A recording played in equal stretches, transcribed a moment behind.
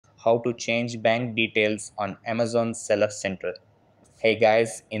how to change bank details on Amazon Seller Central. Hey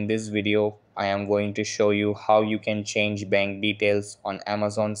guys, in this video, I am going to show you how you can change bank details on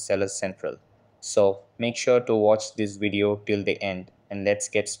Amazon Seller Central. So make sure to watch this video till the end and let's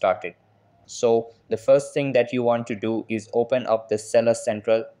get started. So the first thing that you want to do is open up the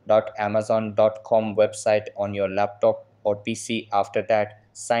sellercentral.amazon.com website on your laptop or PC. After that,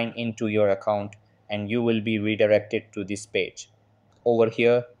 sign into your account and you will be redirected to this page. Over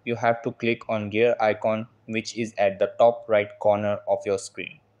here, you have to click on gear icon, which is at the top right corner of your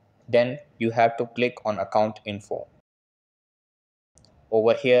screen. Then you have to click on account info.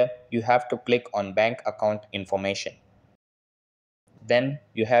 Over here, you have to click on bank account information. Then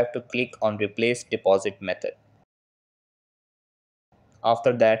you have to click on replace deposit method.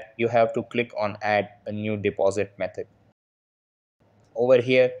 After that, you have to click on add a new deposit method. Over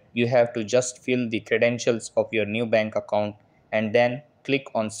here, you have to just fill the credentials of your new bank account and then click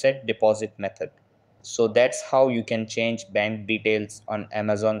on set deposit method. So that's how you can change bank details on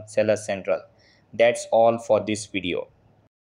Amazon Seller Central. That's all for this video.